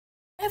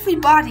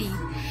Everybody,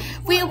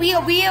 we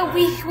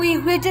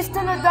just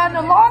done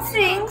a lot of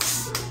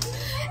things,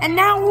 and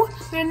now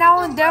we're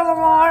now in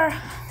Delamar.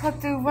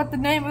 What the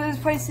name of this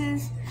place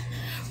is?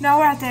 Now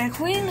we're at Dairy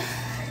Queen,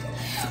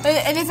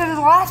 and it's the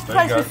last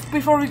place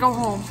before we go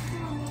home.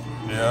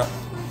 Yeah,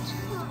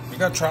 you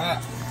gotta try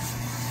it.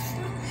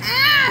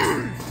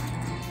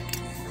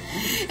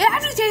 It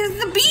actually tastes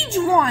like the beach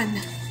one.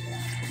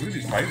 Look at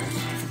these papers.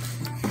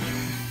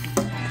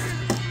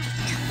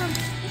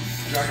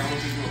 Jack, I'm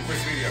going to do a quick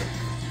video.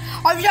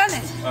 I've done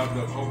it. Of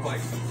the whole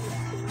place.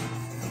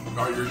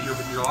 Oh,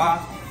 you're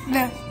live?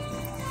 No.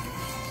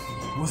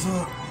 What's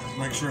up?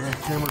 Make sure the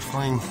camera's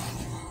clean.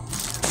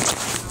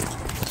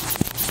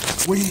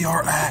 We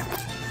are at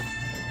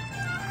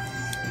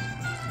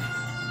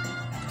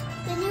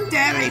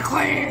Dairy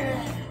Queen.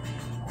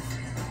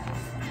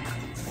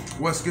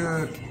 What's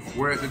good?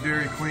 We're at the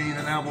Dairy Queen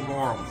in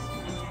Albemarle.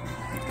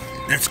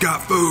 It's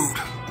got food.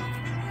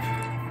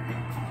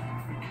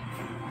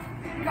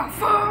 We got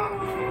food.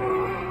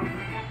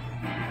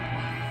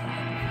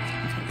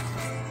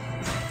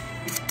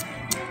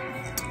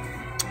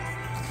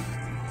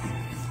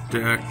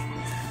 Jack,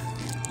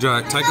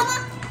 take it.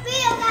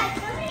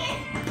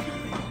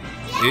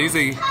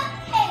 Easy. We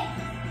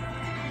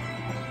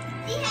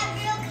have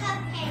real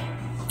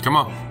cupcakes. Come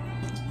on.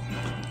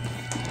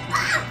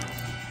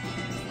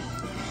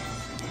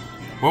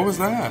 What was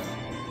that?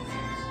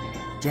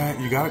 Jack,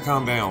 you gotta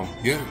calm down.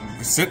 Yeah,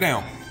 sit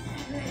down.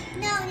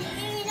 No,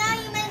 you know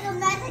you make a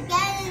mess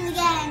again and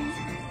again.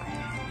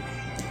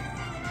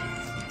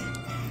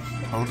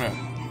 Hold that.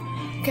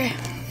 Okay.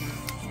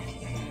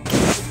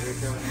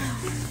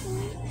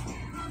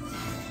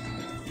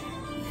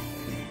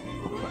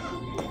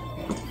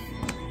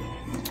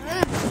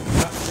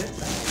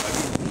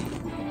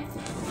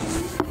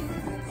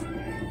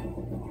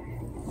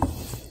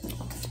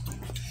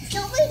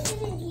 Don't wait to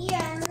the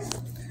here.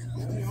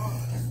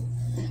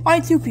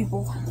 Only two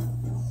people.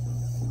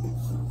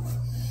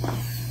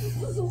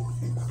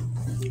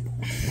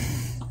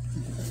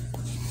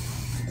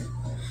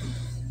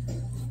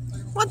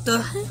 What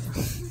the heck?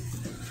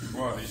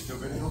 What, are you still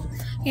video?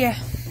 Yeah.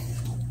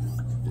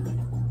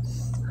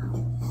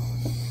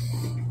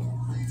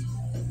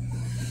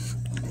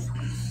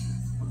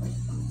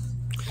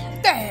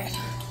 Dad,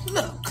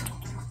 look.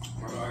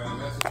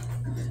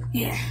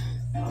 Yeah.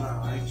 I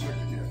ain't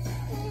checked it yet.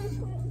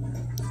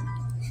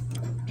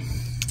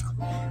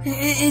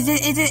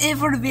 Is it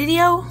for the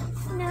video?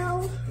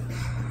 No.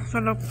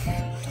 For the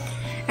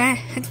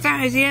it's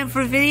not. Is it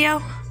for the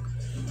video?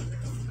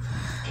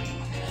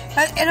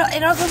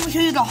 It also show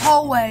you the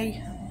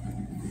hallway.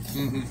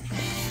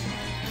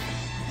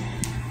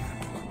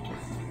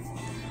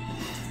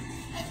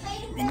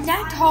 And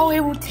that hallway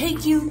will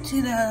take you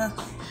to the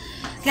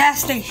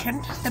gas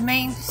station, the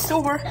main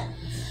store.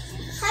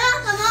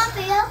 Come on,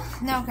 Phil.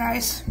 No,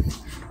 guys.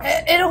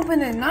 It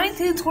opened in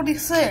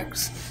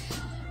 1926.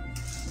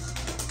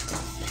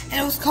 And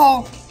it was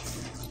called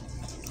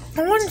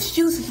Orange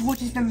Juices,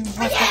 which is was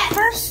the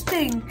first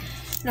thing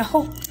in the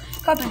whole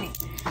company.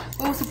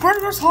 It was the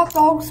burgers, hot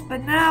dogs,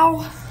 but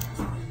now,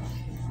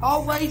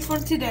 all ready for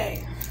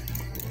today.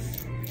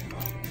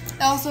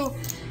 Also,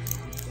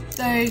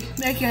 they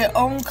make their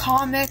own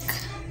comic,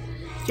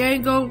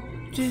 Django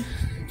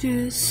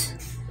Juice,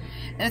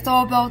 and it's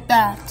all about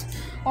that.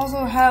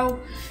 Also, how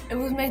it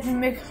was made to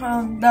make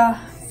the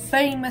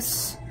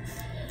famous,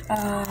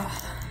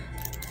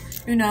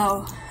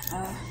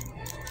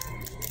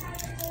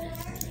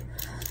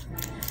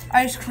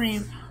 ice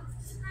cream.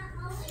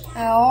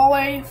 All the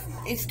way,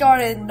 it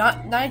started in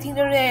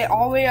 1938,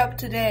 all the way up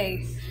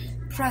today,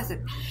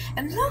 present.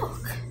 And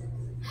look,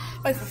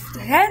 like for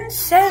 10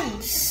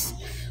 cents,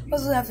 what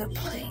do we have to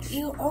play?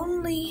 You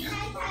only,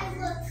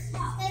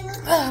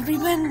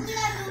 we've been,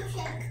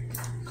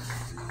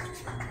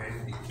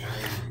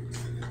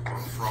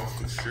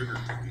 Frosted sugar.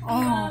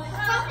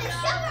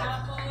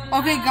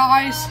 Okay,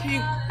 guys,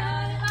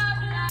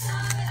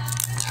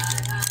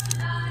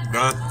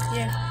 Done?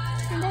 yeah.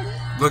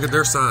 Look at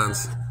their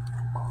signs.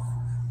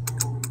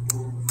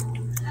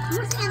 I'm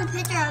just taking a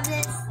picture of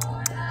this.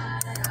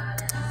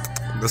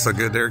 This is a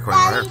good Dairy Queen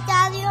right here.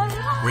 Daddy,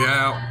 We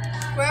out.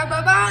 Well,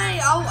 bye-bye.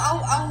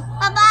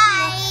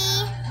 Bye-bye.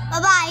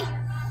 Bye-bye.